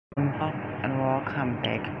and welcome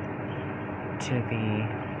back to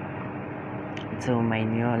my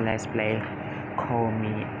new let's play Call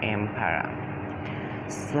Me Emperor.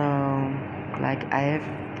 So like I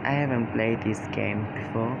haven't played this game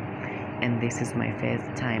before, and this is my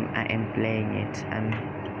first time I am playing it, and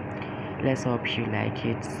let's hope you like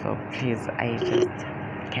it. So please, I just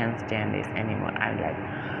can't stand this anymore.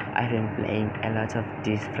 I've been playing a lot of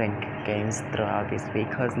different games throughout this week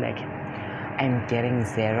because I'm getting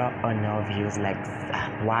 0 or no views, like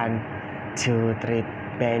 1, 2, 3,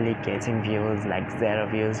 barely getting views, like 0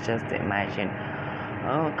 views. Just imagine.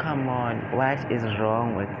 Oh come on, what is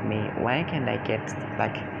wrong with me? Why can't I get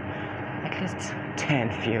like at least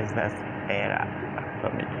 10 views? That's better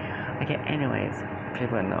for me. Okay, anyways,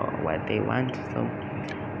 people know what they want, so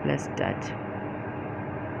let's start.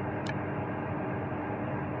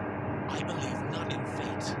 I believe not in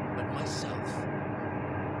fate, but myself.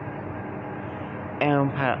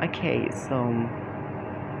 Okay, so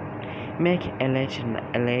make a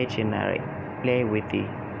legendary play with the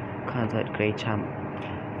concert great charm.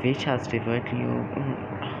 Which has referred you.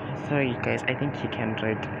 Sorry guys, I think you can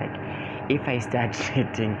read. Like if I start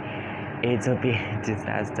reading, it will be a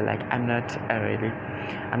disaster. Like I'm not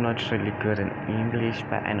really good in English,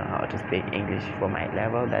 but I know how to speak English for my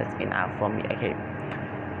level. That's enough for me. Okay,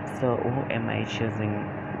 so who am I choosing,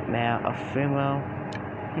 male or female?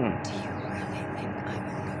 Do you really think I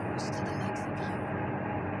will lose to the likes of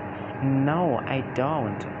you? No, I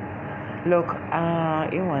don't. Look,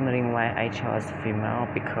 you're wondering why I chose female?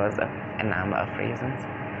 Because of a number of reasons.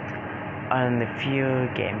 On the few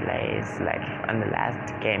gameplays, like on the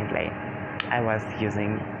last gameplay, I was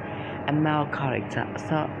using a male character.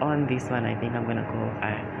 So on this one, I think I'm gonna go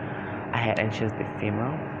ahead and choose the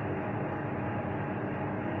female.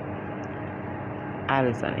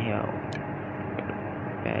 Alison Hill,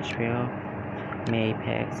 Batchville,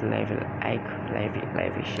 Mapex, Level, Ike,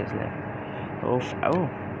 Levy, she's level. Oh,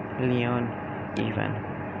 Leon, Evan,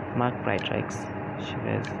 Mark Brightrix, she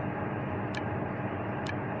was.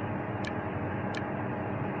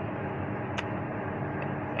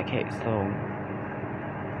 Okay, so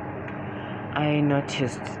I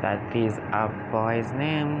noticed that these are boys'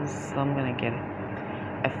 names, so I'm gonna get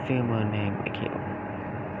a female name. Okay,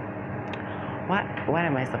 what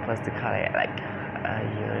am I supposed to call it? Like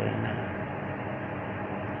urine.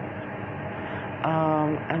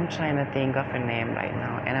 I'm trying to think of a name right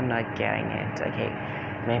now, and I'm not getting it. Okay,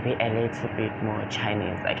 maybe a little bit more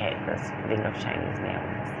Chinese. Okay, let's think of Chinese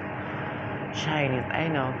names. Chinese, I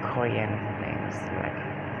know Korean names like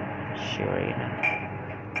Shurina,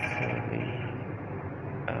 Suri,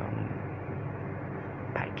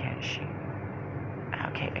 Takeshi.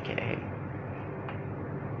 Okay.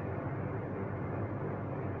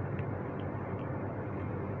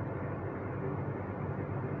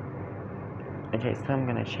 Okay, so I'm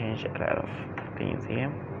gonna change a lot of things here.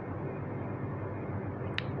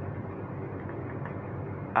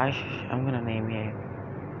 I'm gonna name here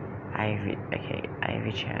Ivy. Okay,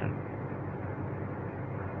 Ivy Chan.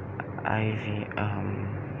 Ivy.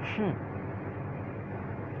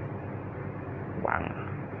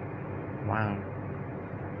 Wang.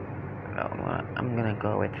 No, I'm gonna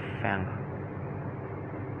go with Fang.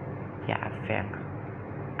 Yeah, Fang.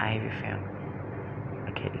 Ivy Fang.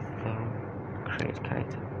 Okay, so create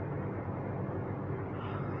character.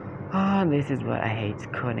 Oh, this is what I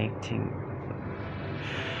hate, connecting.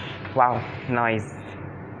 Wow, noise.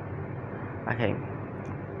 Okay.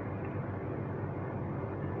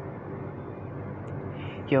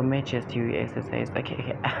 Your Majesty, you exercise.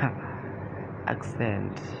 Okay.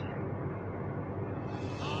 Accent.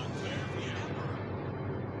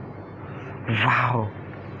 Wow.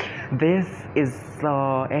 This is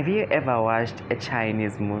so. Have you ever watched a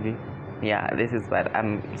Chinese movie? Yeah, this is what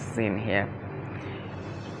I'm seeing here.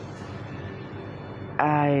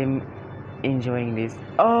 I'm enjoying this.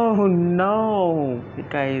 Oh no,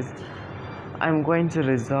 guys, I'm going to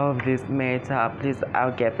resolve this matter. Please,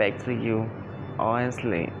 I'll get back to you.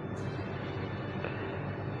 Honestly.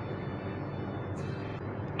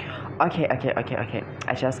 Okay.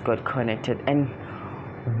 I just got connected, and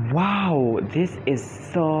wow, this is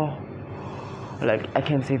so. Like I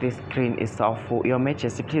can see the screen is so full. Your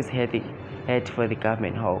Majesty, please head for the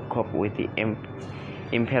government hall. Cope with the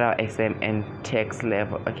Imperial exam and text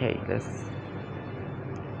level. Okay, let's.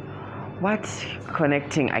 What?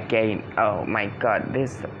 Connecting again? Oh my god,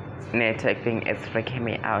 this network thing is freaking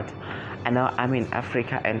me out. I know I'm in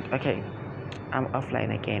Africa, and okay, I'm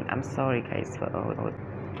offline again. I'm sorry guys for all.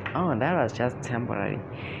 Oh, that was just temporary.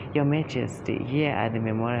 Your Majesty, here are the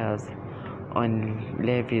memorials on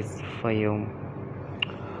levies for your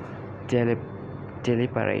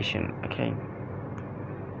deliberation. Okay,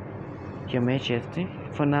 Your Majesty,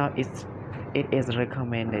 for now it is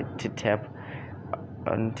recommended to tap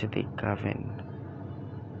onto the govern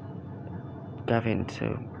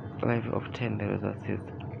to level of 10 the resources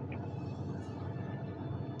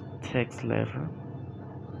text level.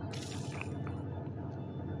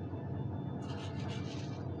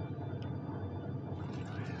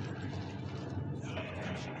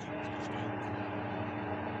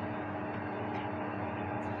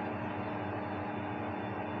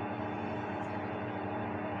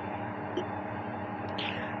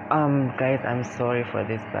 Guys, I'm sorry for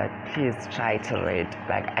this, but please try to read.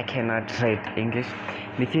 Like, I cannot read English.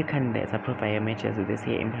 The few candidates approved by Your Majesty this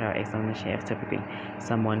year Imperial Examination have typically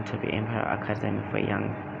someone to be Imperial Academy for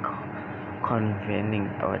Young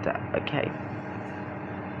Convening Order. Okay.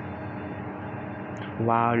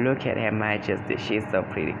 Wow, look at Her Majesty. She's so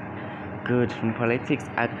pretty. Good. From politics,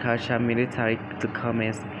 agriculture, military to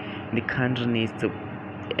commerce, the country needs to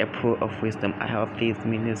a pool of wisdom. I hope these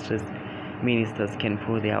ministers can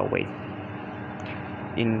pull their weight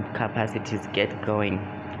in capacities get going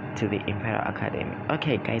to the Imperial Academy.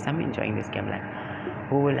 Okay guys, I'm enjoying this game. Like,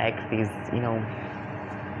 who like this,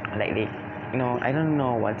 like the I don't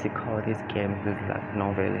know what to call this game, this like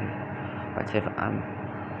novel, whatever.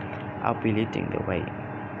 I'll be leading the way.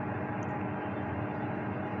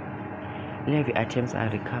 Levy attempts are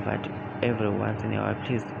recovered every once in a while.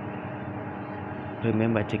 Please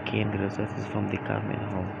remember to gain the resources from the government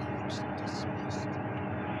home.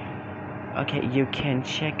 Okay, you can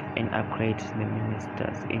check and upgrade the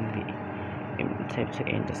ministers in type to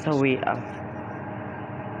enter. So we are.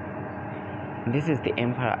 This is the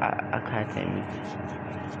Emperor Academy.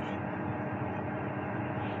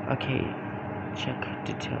 Okay, check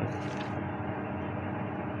details.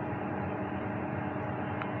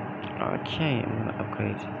 Okay, I'm gonna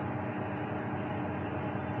upgrade.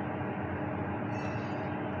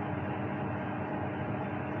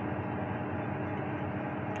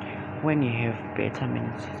 When you have better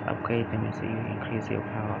ministers, upgrade them so you increase your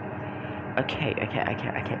power. Okay.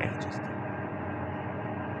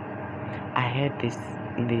 I heard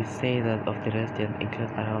they say that of the residents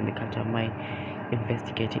enclosed around the country. My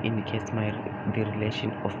investigation indicates the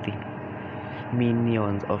relation of the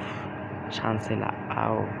minions of Chancellor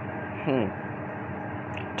Ao.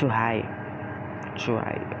 Too high.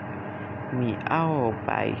 Me Ao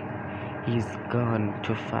by he's gone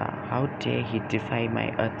too far. How dare he defy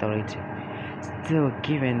my authority? Still,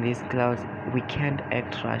 given these clouds, we can't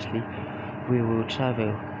act rashly. We will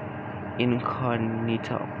travel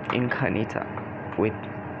incognito with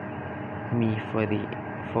me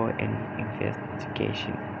for an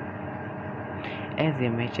investigation. As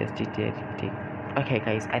Your Majesty did. Okay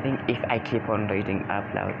guys, I think if I keep on reading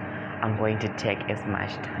out loud, I'm going to take as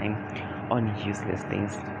much time on useless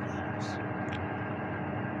things.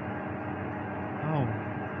 Oh.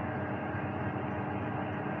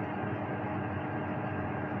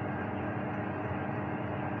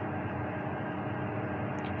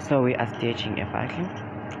 So we are staging a battle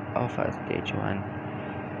of stage 1.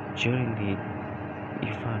 During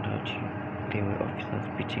you found out they were officers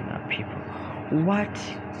beating up people. What?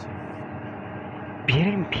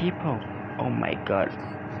 Beating people? Oh my god.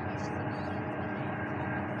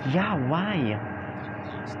 Yeah, why?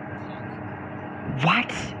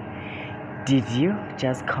 What? Did you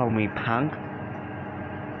just call me punk?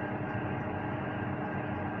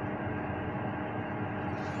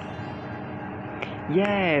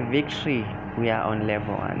 Yeah, victory. We are on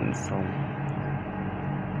level 1, so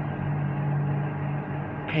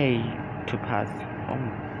pay to pass. Oh.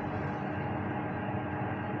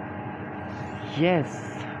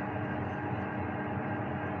 Yes.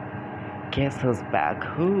 Guess who's back?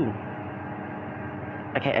 Who?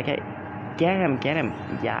 Okay. Get him.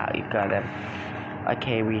 Yeah, you got him.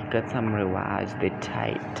 Okay, we got some rewards. The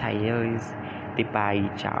Thailand, the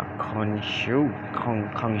Baija, Kongshu.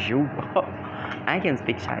 I can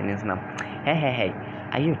speak Chinese now. Hey.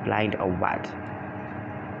 Are you blind or what?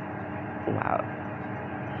 Wow.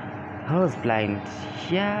 Who's blind?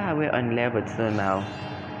 Yeah, we're on level 2 now.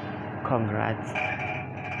 Congrats.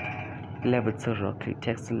 Level 2 Rocky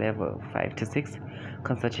text level 5 to 6.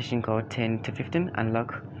 Concentration code 10 to 15.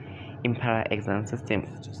 Unlock Imperial exam system.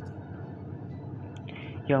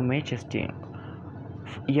 Your Majesty,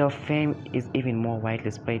 your fame is even more widely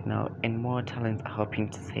spread now, and more talents are hoping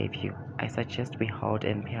to save you. I suggest we hold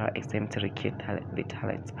an Imperial exam to recruit the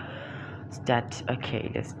talents. Let's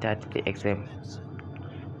start the exam.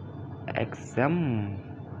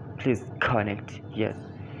 Please connect. Yes.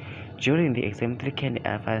 During the exam, 3 can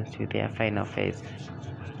advance to their final phase.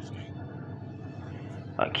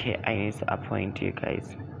 Okay, I need to appoint you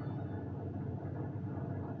guys.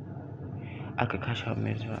 Agricultural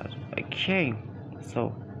measures. Okay,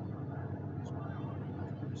 so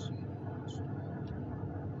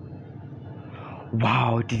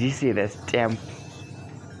wow, did you see the stamp?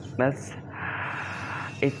 That's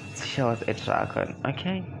it shows a dragon.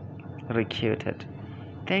 Okay, recruited.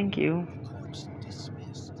 Thank you. Course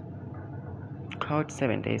dismissed. Code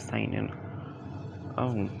 7 days sign in.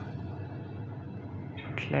 Oh,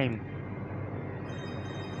 claim.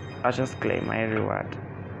 I'll just claim my reward.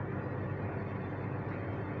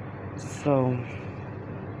 So,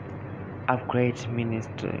 upgrade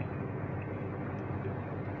ministry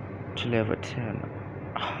to level 10.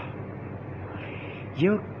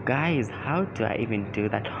 You guys, how do I even do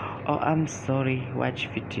that? Oh, I'm sorry, watch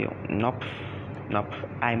video. Nope, nope,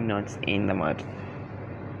 I'm not in the mood.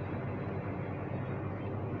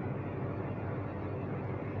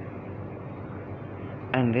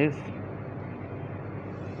 And this.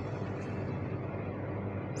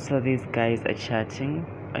 So these guys are chatting.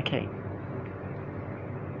 Okay.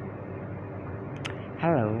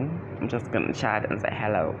 Hello. I'm just gonna chat and say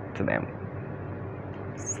hello to them.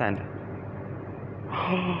 Send.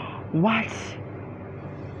 What?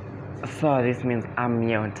 So this means I'm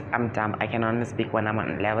mute. I'm dumb. I can only speak when I'm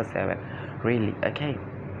on level 7. Really? Okay.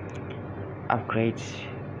 Upgrade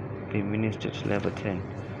the minister to level 10.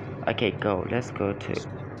 Okay, go. Let's go to.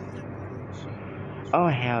 Oh,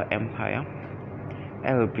 hell, Empire.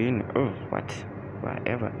 Albin. Oh, what?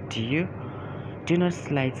 Whatever. Do not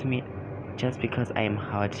slight me just because I am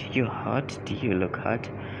hot. You hot? Do you look hot?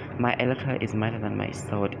 My elector is mightier than my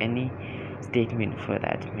sword. Any statement for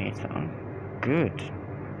that matter? Good.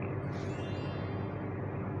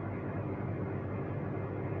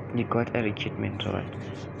 You got a recruitment, right?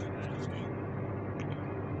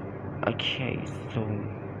 Okay, so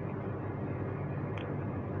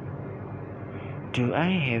do I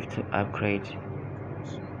have to upgrade?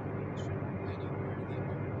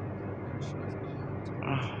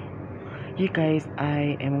 You guys,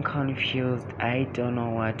 I am confused. I don't know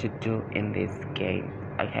what to do in this game.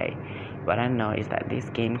 Okay, what I know is that this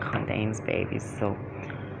game contains babies, so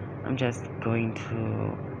I'm just going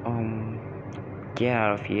to get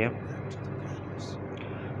out of here.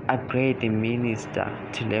 Upgrade the minister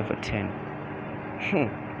to level 10.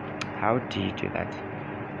 How do you do that?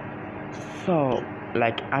 So,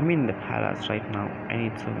 like, I'm in the palace right now. I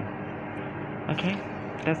need to. Okay,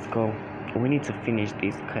 let's go. We need to finish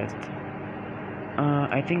this quest.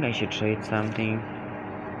 I think I should trade something.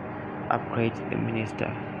 Upgrade the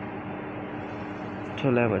minister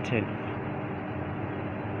to level 10.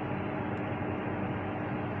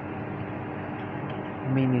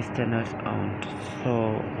 Minister not owned.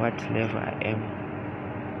 So what level I am?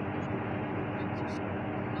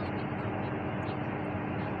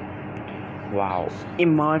 Wow,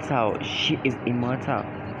 immortal. She is immortal,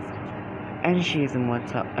 and she is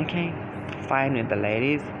immortal. Okay, fine with the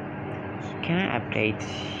ladies. Can I update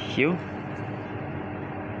you?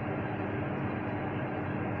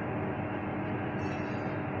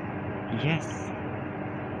 Yes.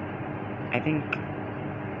 I think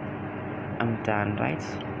I'm done, right?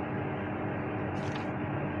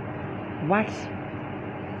 What?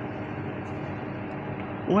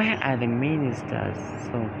 Where are the ministers?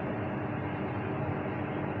 So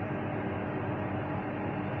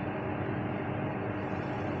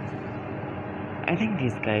I think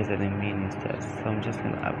these guys are the ministers, so I'm just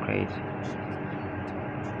gonna upgrade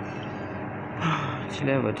to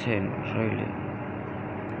level 10, really.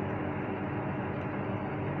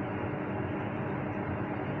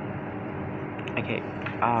 Okay,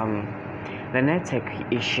 the network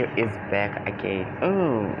issue is back again.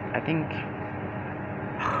 Oh, I think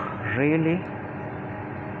really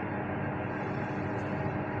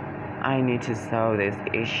I need to solve this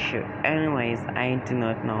issue. Anyways, I do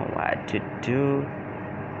not know what to do.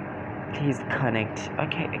 Please connect.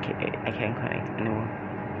 Okay, I can't connect anymore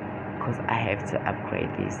because I have to upgrade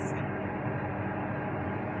this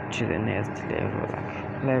to the next level,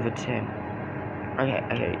 like level 10.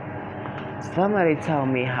 Okay. Somebody tell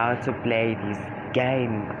me how to play this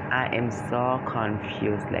game. I am so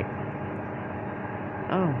confused. Like,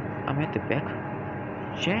 oh, I'm at the back.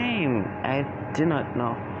 Shame. I do not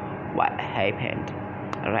know what happened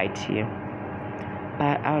right here.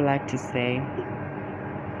 But I would like to say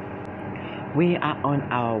we are on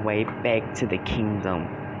our way back to the kingdom.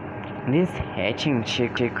 This hatching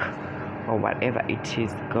chick or whatever it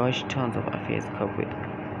is, gosh, tons of affairs cope with.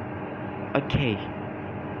 Okay,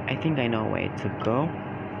 I think I know where to go.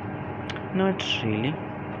 Not really.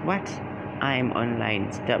 What? I am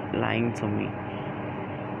online. Stop lying to me.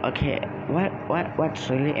 Okay, what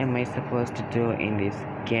really am I supposed to do in this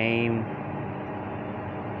game,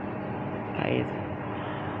 guys?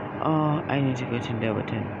 Oh, I need to go to level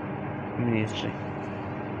 10 ministry.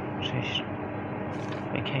 Shush.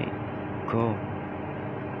 Okay, go.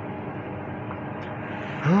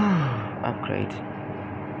 Upgrade.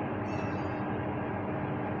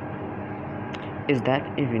 Is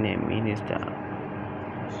that even a minister?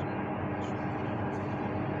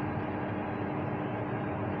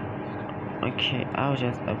 Okay, I'll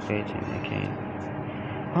just upgrade him again.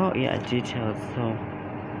 Oh yeah, details. So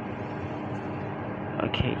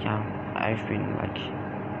okay, yeah, I've been like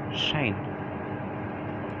shine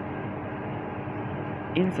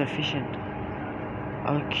insufficient.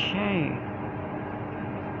 Okay,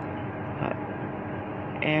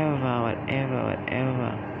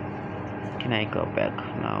 whatever. Can I go back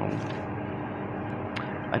now?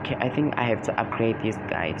 Okay, I think I have to upgrade this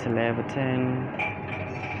guy to level 10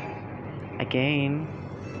 again,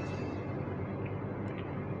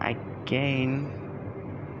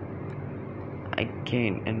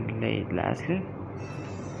 and lastly,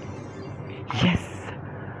 yes,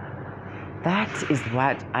 that is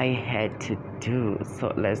what I had to do.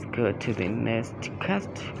 So let's go to the next quest.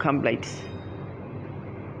 Complete.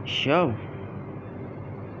 Show.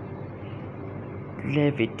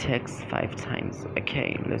 Levy text 5 times.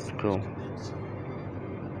 Okay, let's go.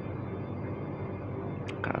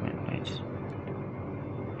 Comment right.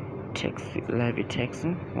 Text Levy text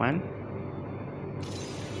 1,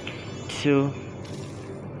 2,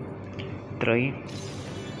 3,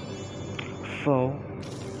 4,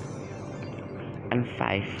 and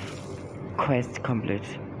 5. Quest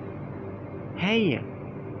complete. Hey,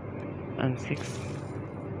 and 6.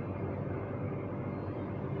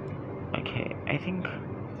 Okay, I think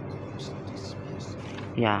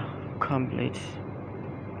yeah, complete.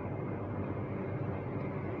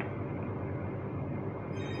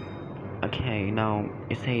 Okay, now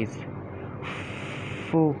it says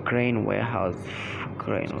full grain warehouse.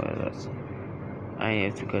 I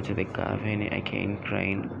need to go to the Gavin again.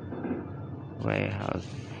 Grain warehouse.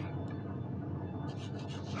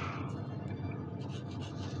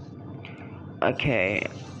 Okay,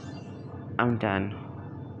 I'm done.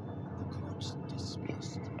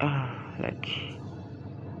 Like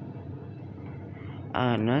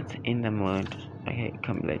not in the mood. Okay,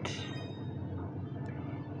 complete.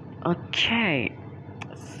 Okay,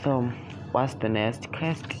 so what's the next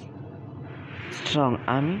quest? Strong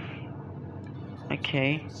army.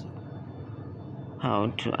 Okay, how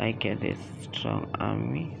do I get this strong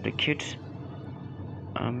army? Recruit.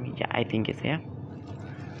 Yeah, I think it's here.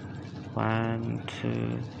 1,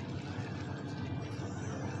 2.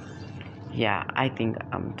 Yeah, I think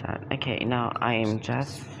I'm done. Okay, now I am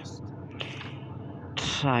just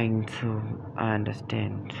trying to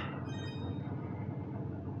understand.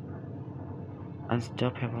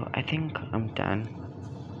 Unstoppable. I think I'm done.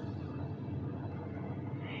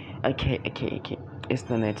 Okay. It's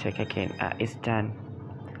the network again. It's done.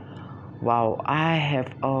 Wow, I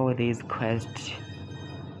have all these quests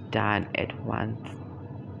done at once.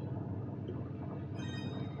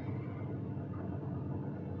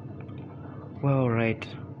 Well, right.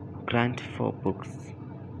 Grant 4 books.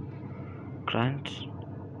 Grant.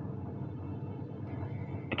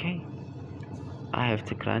 Okay. I have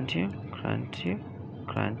to grant you.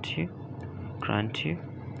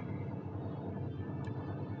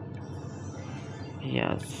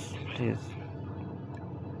 Yes, please.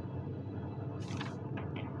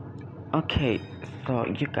 Okay, so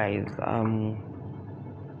you guys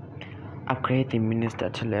upgrade the minister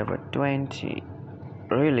to level 20.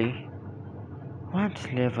 Really?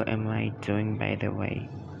 What level am I doing, by the way?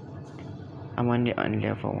 I'm only on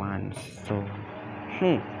level 1, so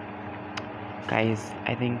guys,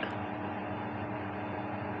 I think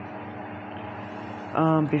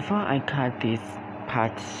before I cut this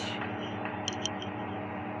part,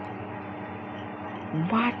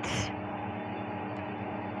 what?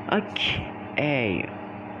 Okay,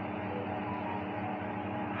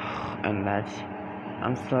 and that,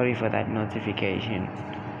 I'm sorry for that notification.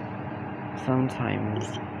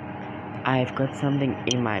 Sometimes I've got something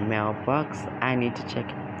in my mailbox I need to check.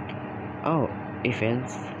 Oh,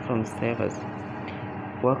 events from servers.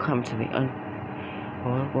 Welcome to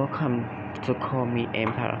welcome to Call Me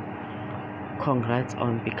Emperor. Congrats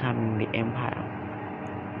on becoming the Empire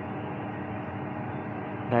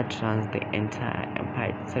that runs the entire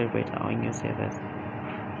empire. Celebrate our new servers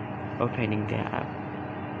opening their app.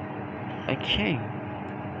 Okay.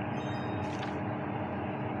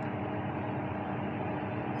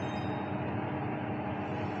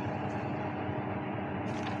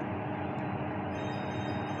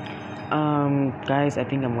 guys, I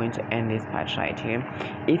think I'm going to end this part right here.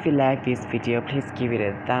 If you like this video, please give it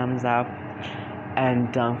a thumbs up,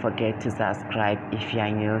 and don't forget to subscribe if you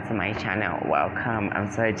are new to my channel. Welcome.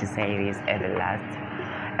 I'm sorry to say this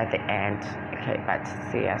at the end, okay, but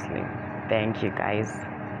seriously, thank you guys,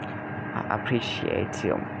 I appreciate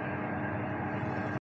you.